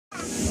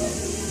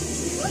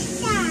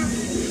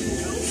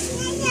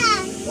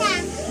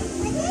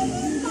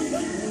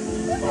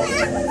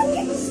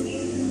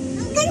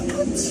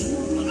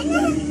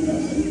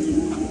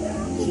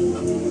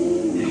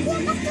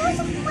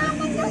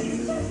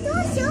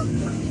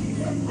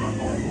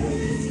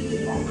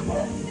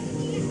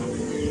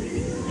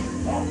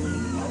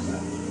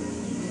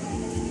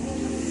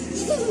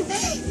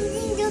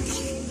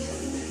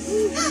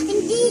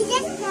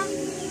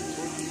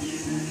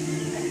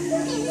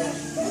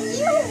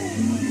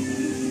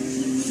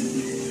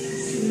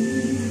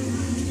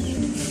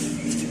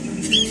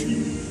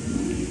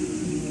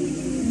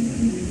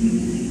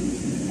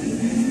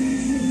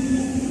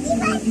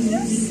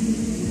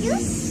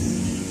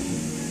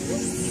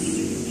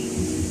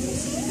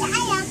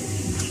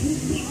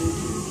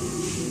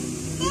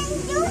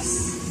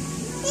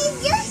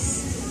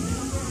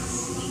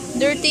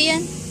Dirty yan?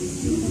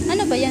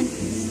 Ano ba yan?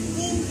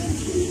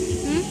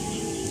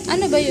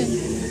 Ano ba yun?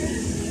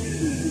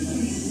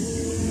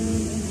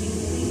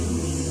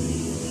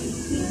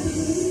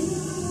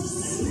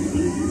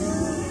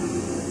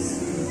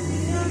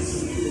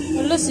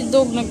 Wala si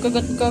Dog,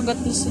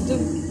 nagkagat-kagat na si Dog.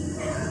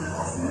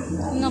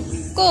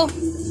 Nako!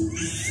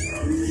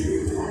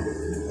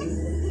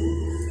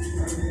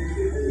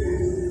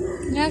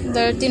 Yak,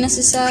 dirty na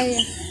si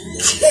Saya.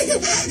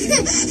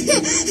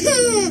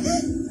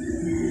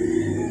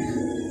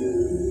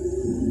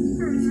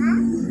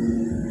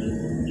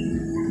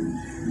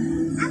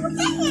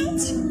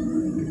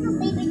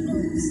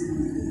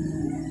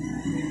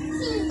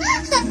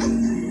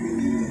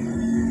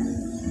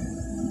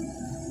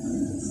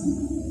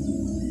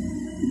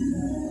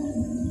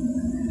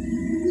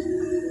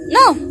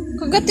 No!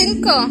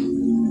 Kagatin ka.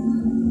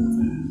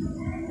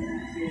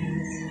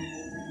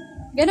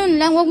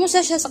 Ganun lang. Huwag mo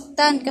siya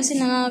saktan kasi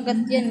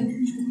nangagat yan.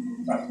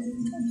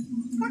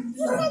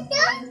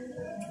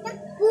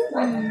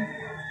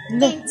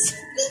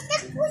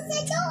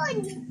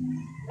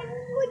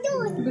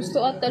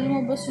 Gusto ata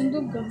lumabas yung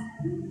duga.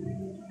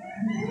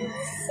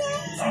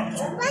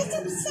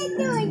 Pasok siya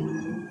doon.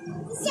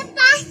 Siya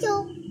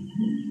pasok.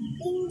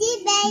 Hindi,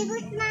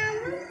 bagot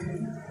mama.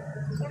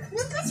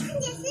 Napasok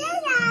niya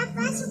sila.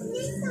 Pasok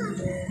nito.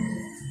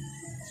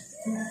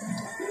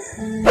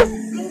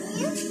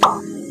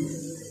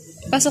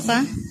 Pasok ka?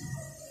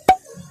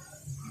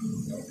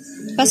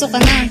 Pasok ka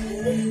na.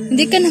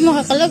 Hindi ka na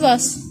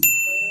makakalabas.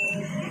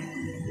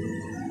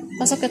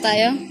 Pasok ka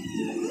tayo?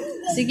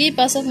 Sige,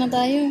 pasok na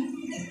tayo.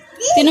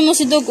 Tinan mo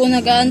si Dog,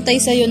 nag-aantay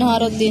sa'yo,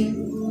 naharot din.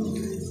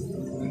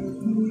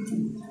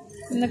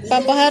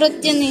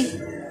 Nagpapaharot yan eh.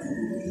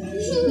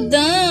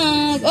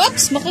 Dog!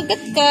 Oops!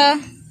 Makagat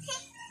ka.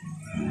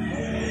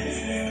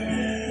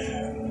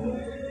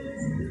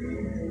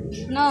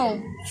 No.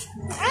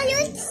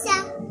 Ayun siya.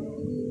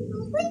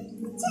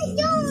 Siya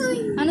doon.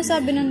 Ano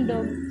sabi ng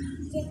Dog?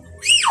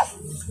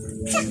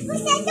 Takbo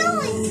siya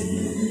doon.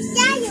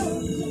 Tayo.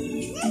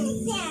 Ano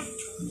siya?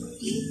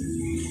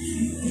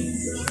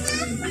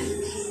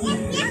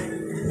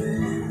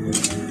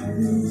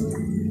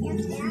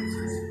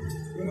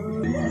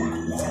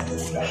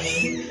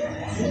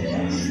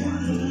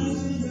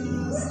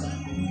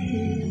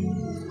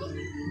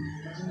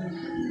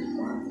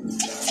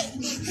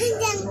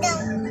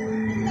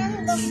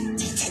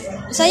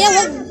 Saya,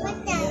 wag.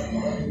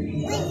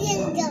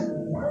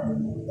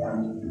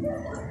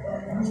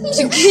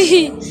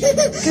 Sige.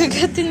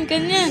 Kagatin ka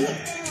niyan.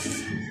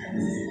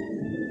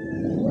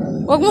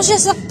 Wag mo siya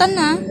saktan,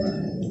 ha?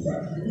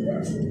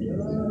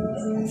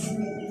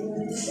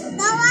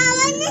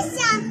 Kawawa na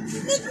siya.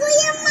 Hindi ko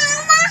yung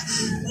mama.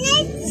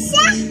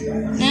 Siya.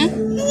 Ha?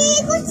 Hindi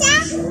ko siya.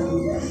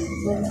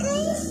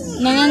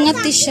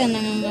 Nangangati siya,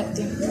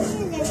 nangangati.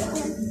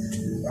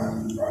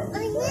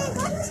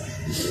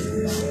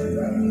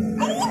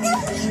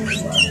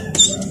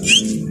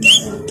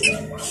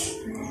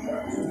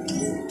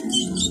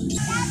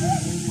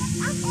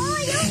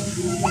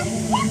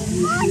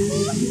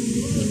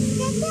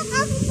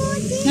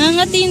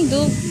 Nangangati yung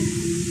Dog.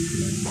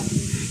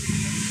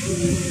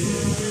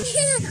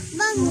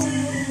 Bango.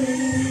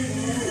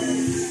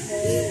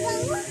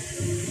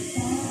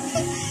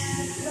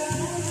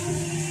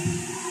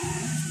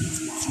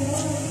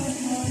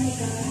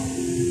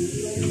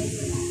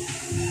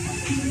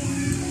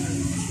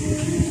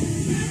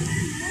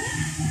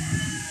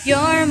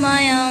 You're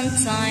my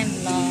on-time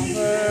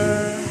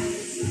lover.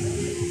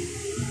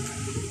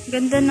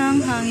 Ganda ng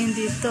hangin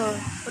dito.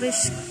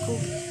 Presko.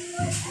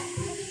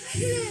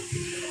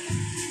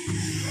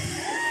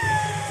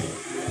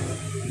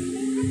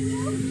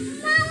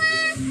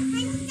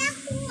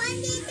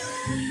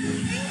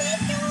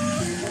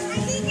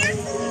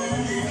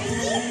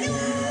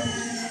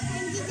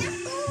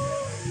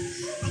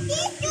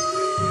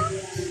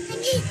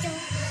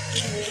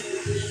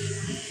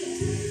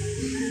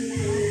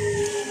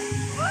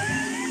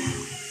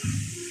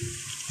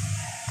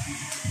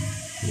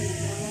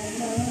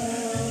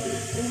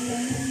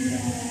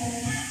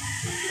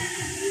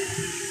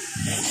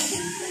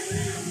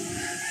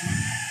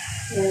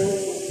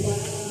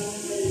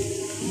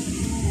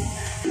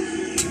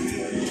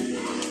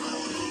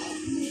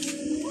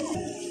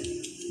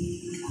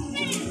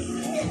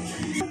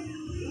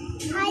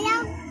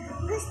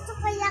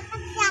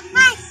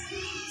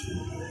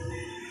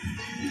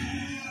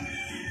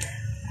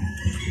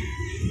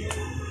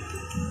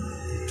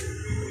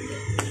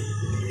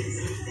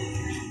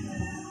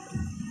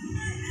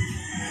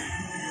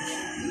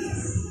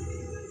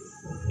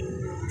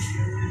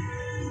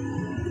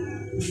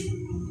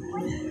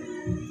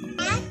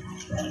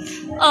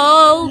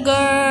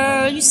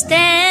 You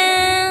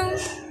stand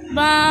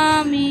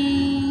by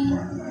me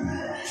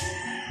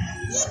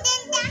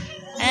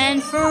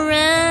and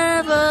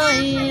forever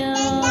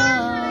young.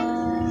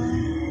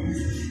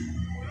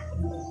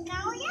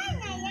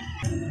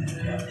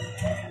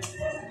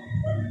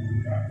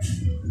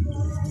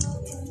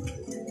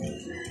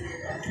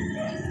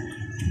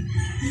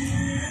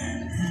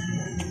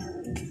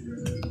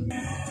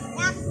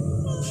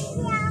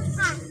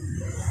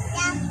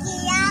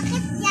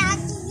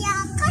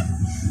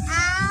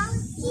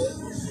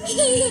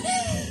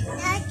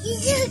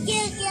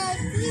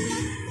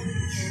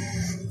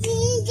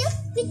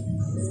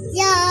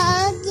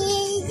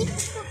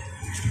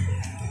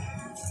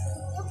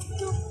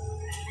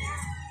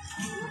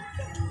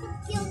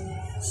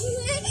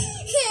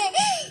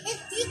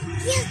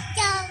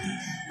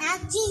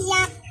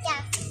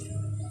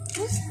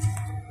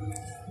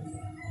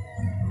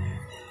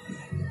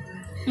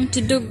 Ang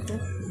tidog ko.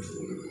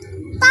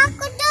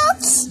 Paku,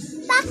 dogs!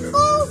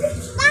 Paku!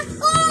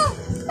 Paku!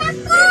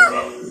 Paku!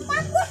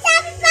 Paku!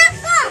 Sabi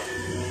paku!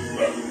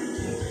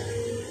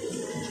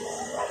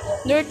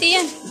 Dirty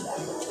yan.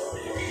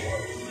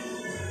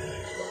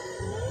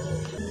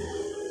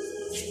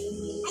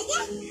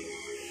 Ayan!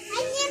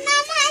 Ayan,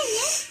 mama!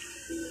 Ayan!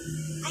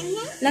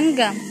 Ayan!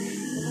 Langgam.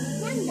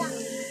 Langgam.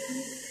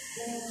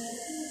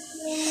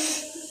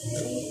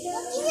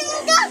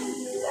 Langgam!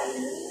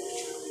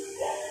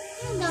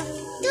 Langgam.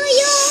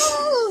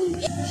 Tuyong!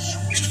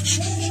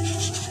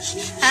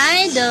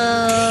 Hi,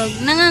 dog.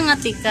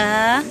 Nangangati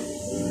ka?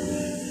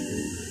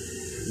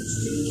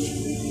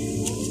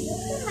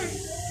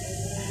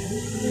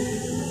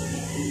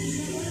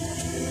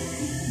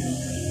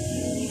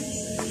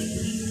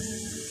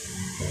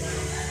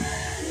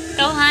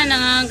 Ikaw ha,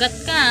 nangangagat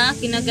ka.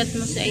 Kinagat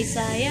mo sa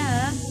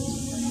Isaiah.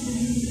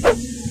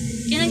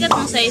 Kinagat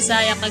mo sa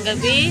Isaiah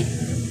kagabi.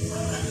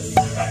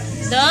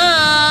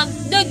 Dog!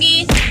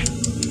 Doggy!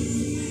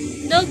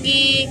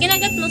 Doggy!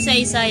 Kinagat mo sa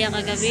Isaiah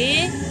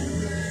kagabi.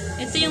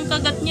 Ito yung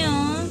kagat niya,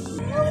 oh.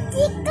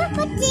 Kutika,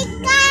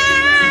 kutika!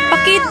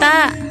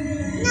 Pakita!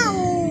 No,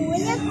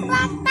 wala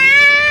kwata!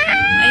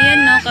 Ayan,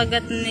 no.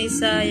 Kagat na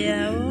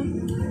Isaiah, oh.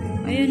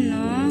 Ayan,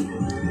 no.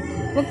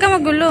 Huwag ka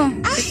magulo.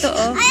 Ito,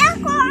 oh.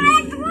 Ayoko,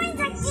 ang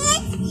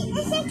sakit!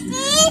 Ang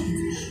sakit!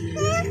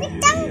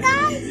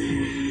 Pitanggal!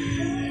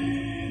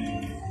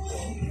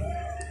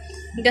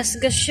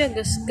 Gasgas siya,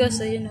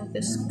 gasgas. Ayan, oh.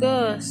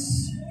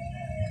 Gasgas.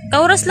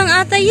 Kauras lang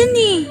ata yan,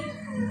 eh.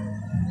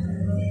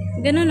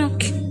 Ganun, oh.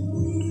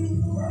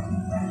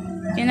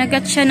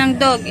 Kinagat siya ng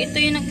dog. Ito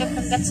yung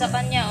nagkakagat sa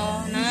kanya,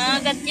 oh.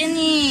 Nangagat yan,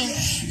 eh.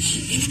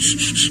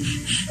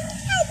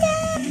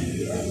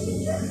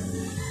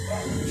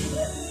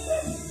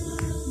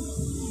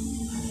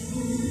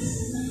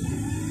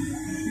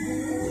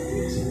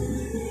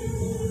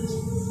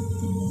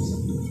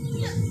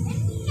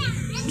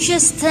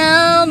 Just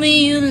tell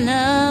me you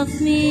love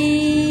me.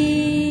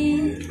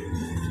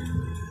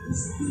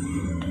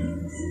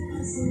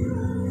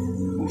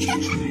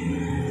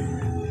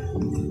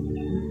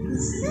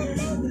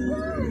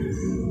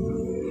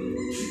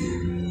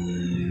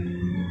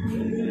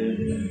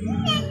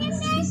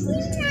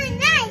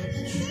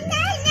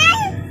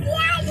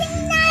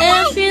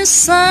 If you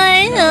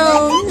say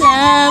you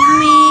love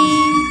me.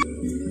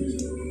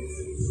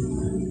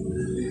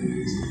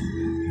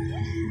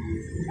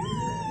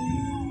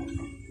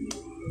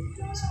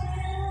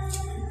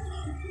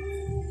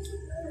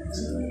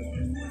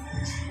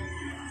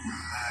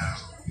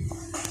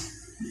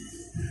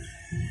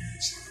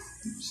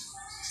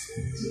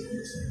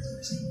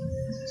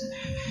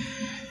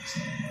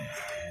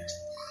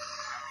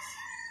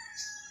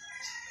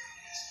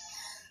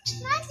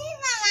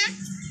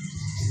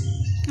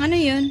 Ano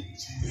yun?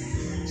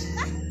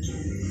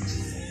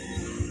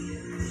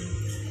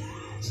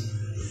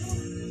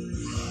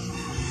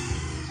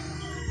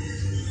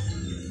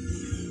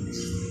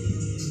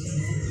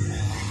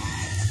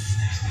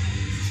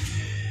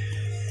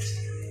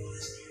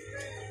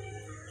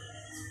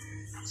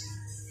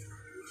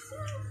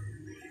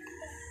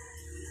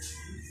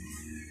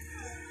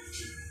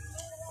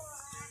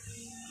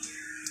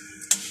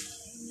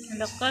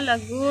 Hala ka,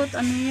 lagot.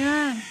 Ano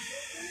yan?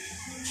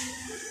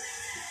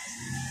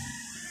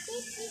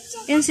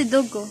 Yan si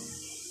Dogo.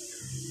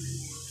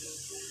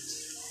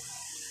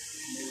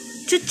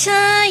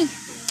 Chuchay!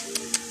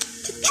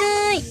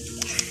 Chuchay!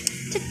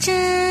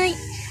 Chuchay!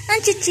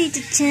 Ang chuchay,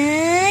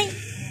 chuchay!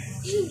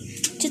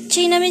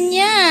 Chuchay namin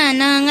yan.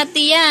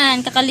 Nangangati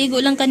yan. Kakaligo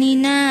lang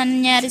kanina. Ano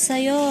nangyari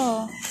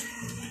sa'yo?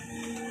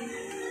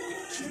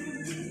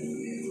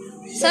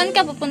 Saan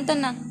ka pupunta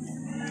na?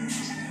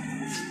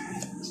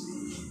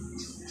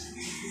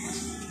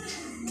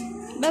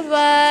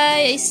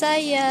 Bye-bye,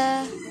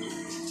 Isaiah.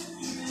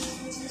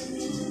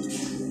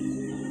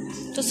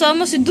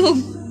 Kasama si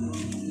Dog.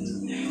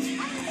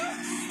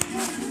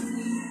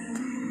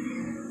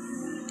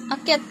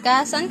 Akyat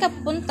ka? Saan ka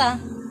pupunta?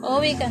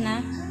 Uuwi ka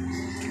na?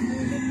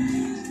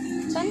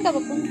 Saan ka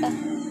pupunta?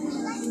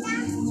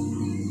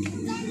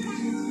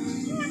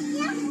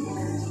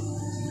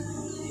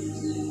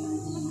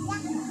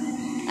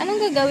 Ano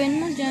Anong gagawin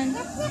mo dyan?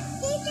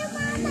 Dito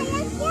mama,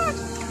 yan yan.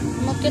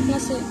 Umakyat na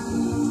si...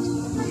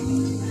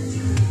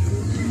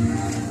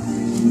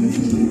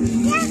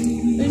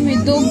 Uy,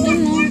 may dog dun,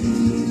 no?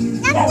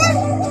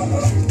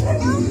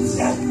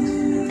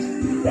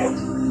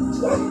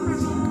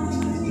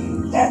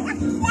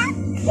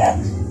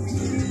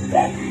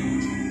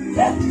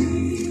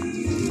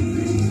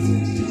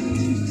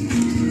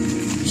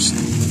 Shh!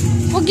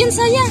 Huwag yan,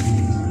 Saya!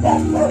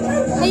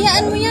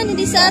 Hayaan mo yan,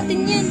 hindi sa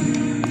atin yan.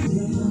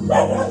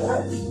 Tay!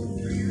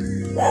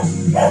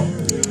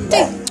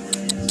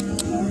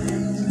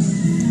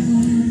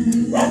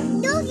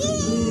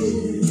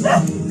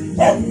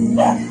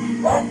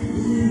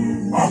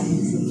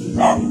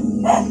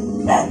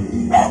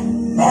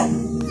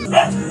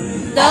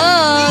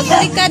 Dog!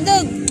 Balik ka,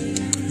 dog!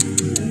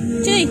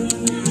 Choy!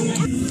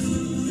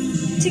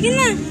 Sige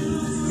na!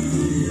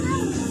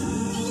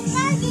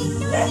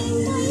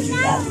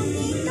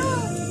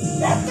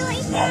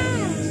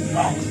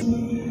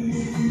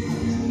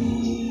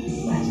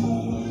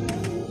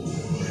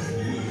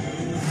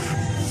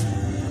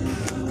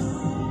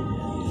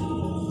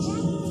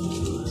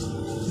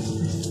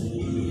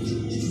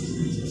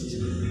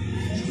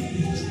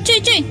 Choy!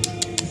 Choy!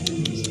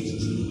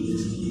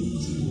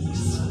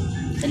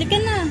 Balik ka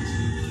na!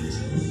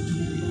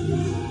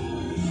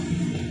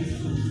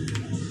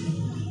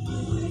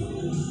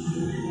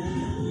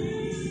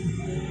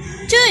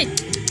 Choy!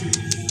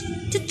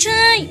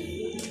 Choy!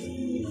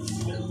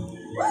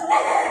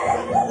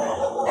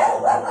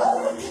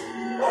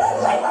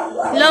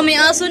 Hala, may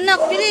aso na,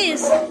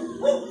 bilis!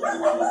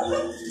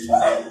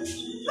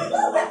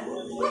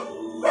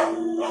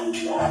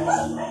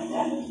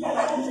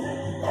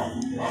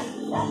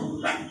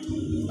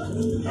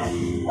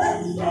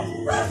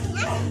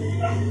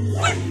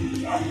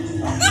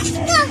 Let's go!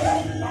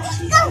 Let's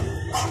go!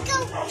 Let's go!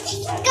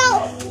 Let's go!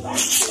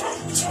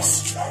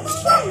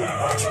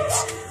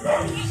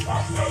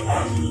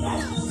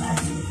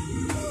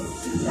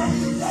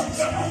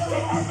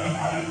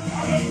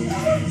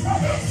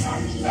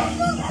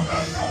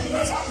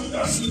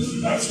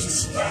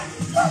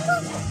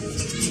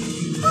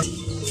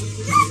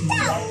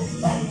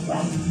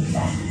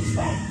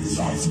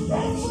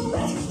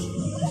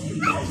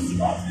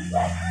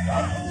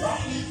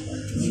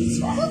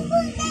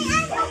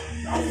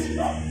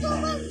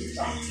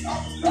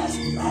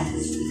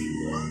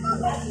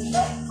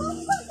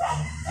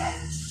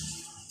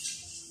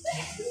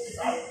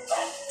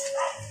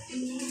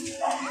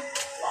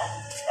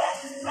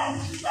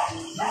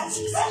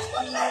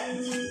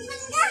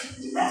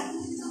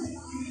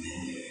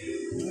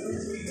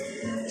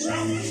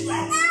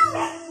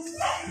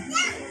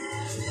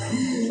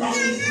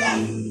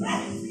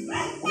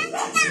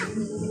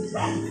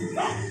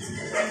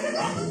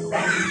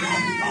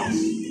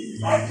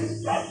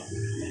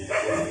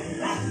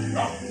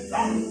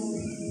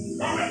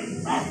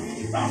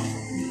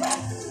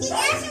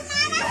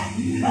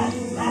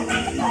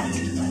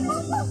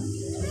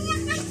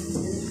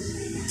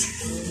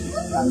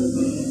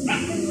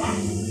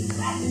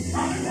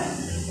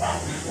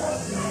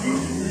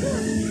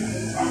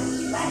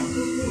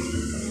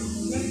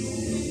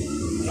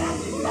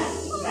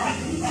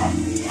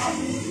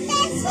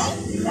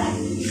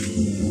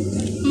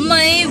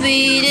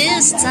 Maybe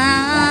this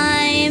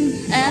time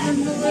I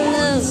don't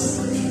lose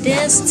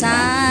this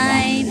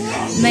time.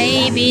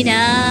 Maybe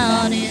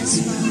now this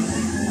one.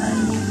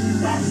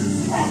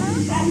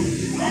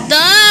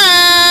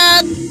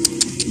 Dog!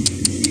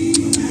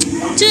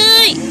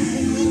 Joy!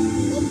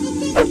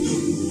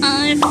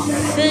 I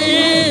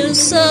feel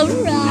so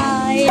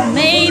right.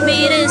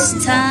 Maybe this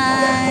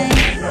time.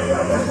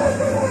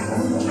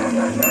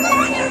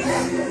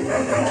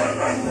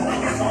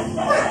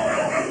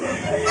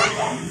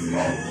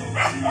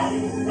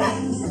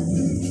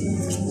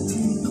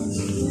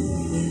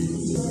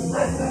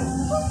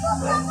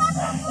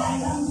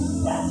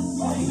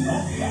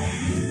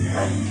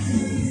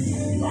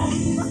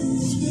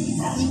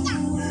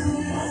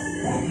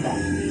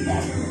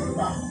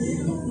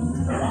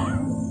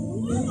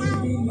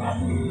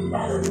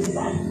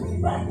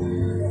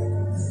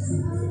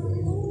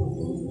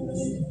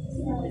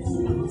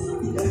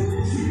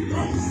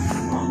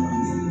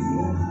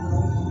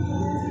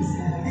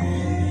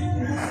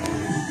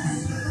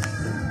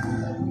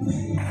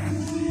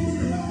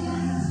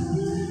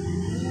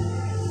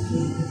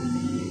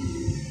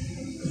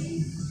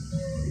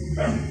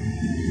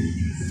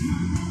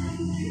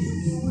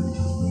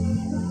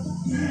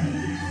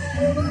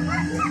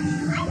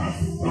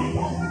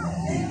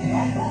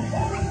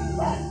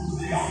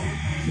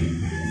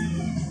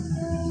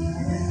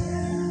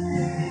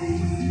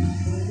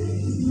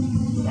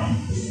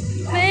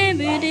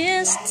 Maybe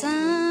this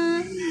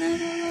time,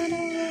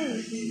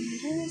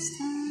 this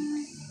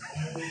time,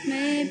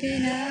 maybe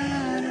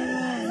not.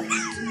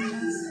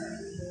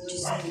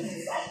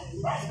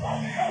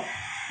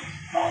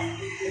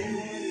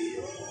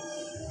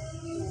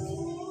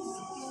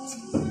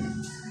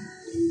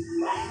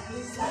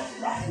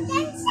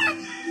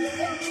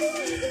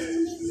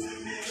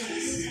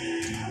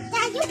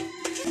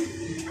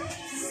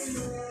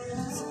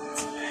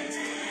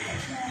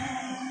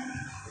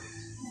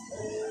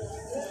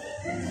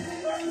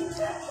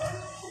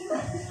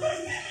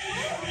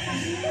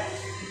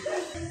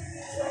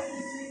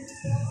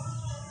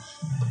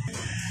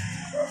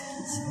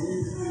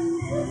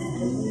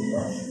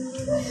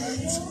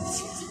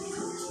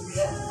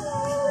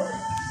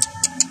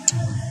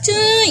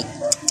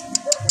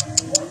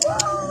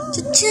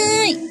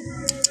 Chuchay!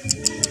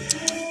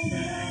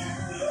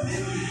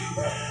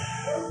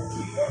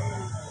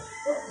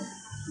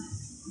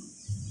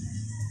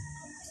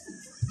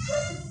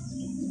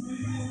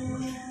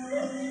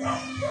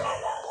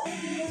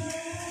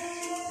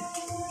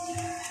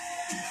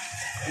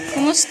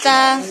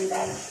 Kumusta?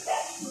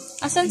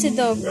 Asan si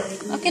Dog?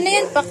 Okay na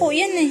yan. Pako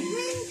yan eh.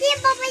 Hindi,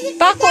 Papa Di.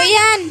 Pako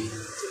yan!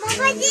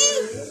 Papa Di.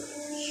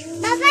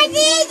 Papa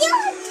Di.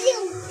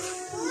 Yung.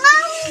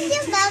 Mom,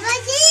 yung Papa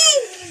Di.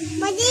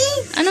 Papa Di.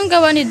 Anong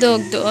gawa ni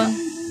Dog doon?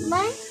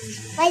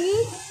 Papa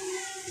Di.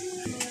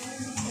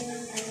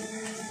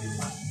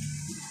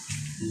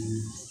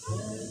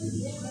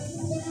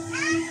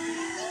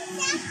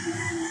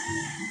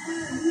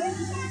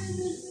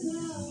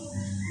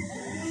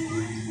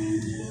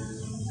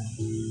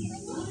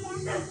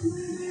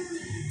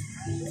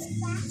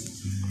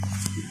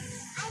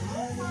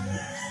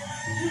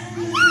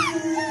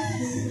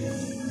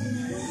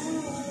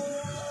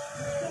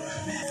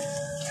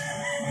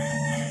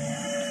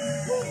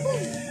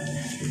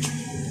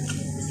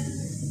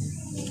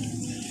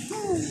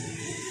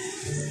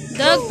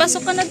 Dog,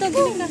 pasok ka na Dog.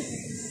 Halika.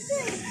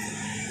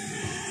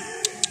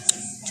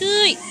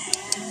 Chuy!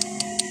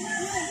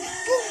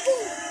 Boom,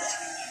 boom.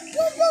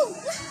 Boom, boom.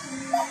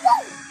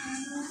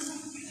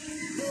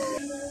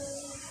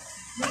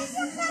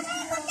 Pasok na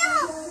kayo ko to.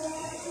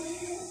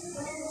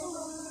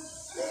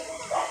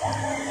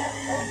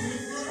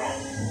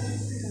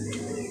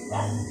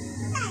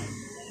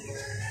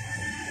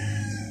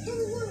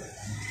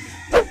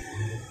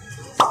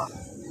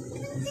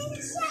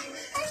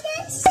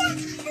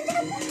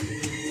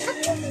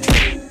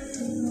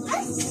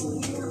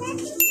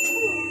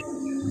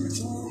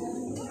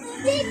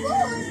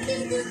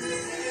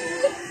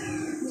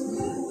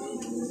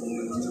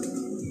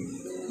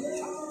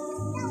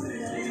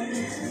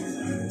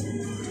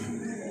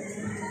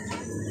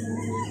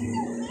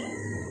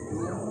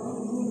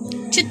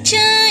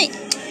 Chuchay!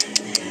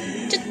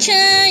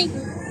 Chuchay!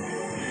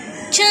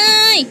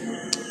 Chay!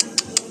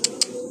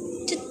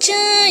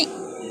 Chuchay!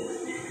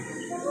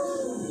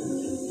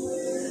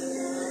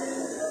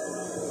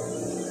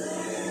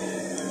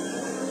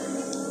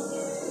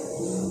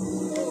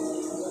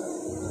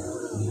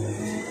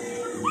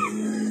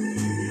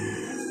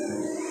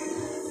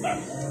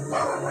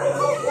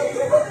 Boom, boom.